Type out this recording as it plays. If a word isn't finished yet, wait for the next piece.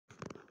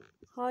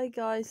Hi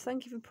guys,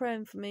 thank you for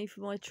praying for me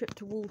for my trip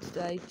to Wall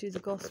today to do the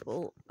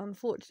gospel.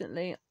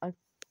 Unfortunately, I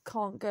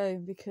can't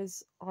go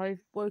because I've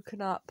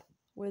woken up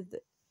with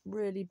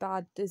really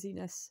bad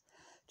dizziness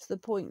to the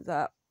point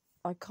that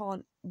I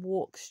can't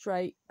walk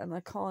straight and I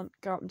can't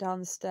go up and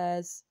down the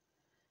stairs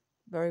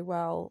very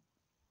well,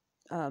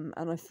 and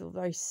I feel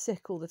very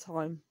sick all the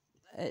time.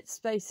 It's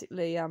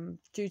basically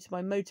due to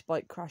my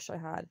motorbike crash I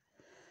had,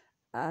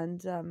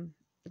 and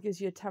it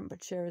gives you a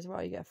temperature as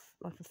well. You get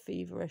like a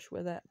feverish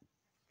with it.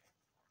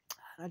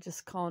 I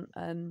just can't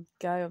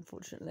go,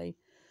 unfortunately.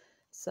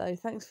 So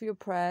thanks for your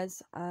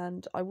prayers,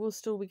 and I will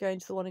still be going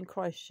to the one in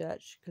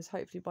Christchurch because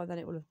hopefully by then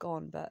it will have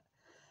gone. But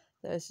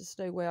there's just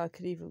no way I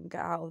could even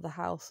get out of the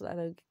house, let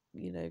alone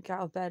get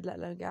out of bed, let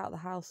alone get out of the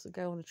house and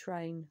go on a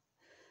train.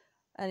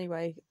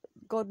 Anyway,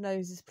 God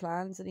knows his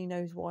plans and he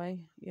knows why.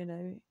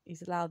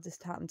 He's allowed this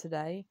to happen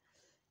today,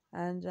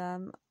 and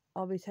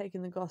I'll be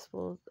taking the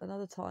gospel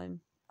another time.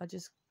 I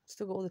just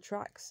still got all the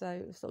tracts,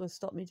 so it's not going to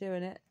stop me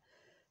doing it.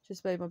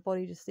 Just maybe my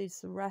body just needs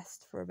some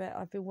rest for a bit.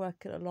 I've been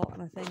working a lot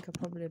and I think I'm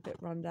probably a bit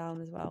run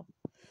down as well.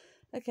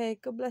 Okay,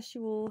 God bless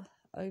you all.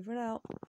 Over and out.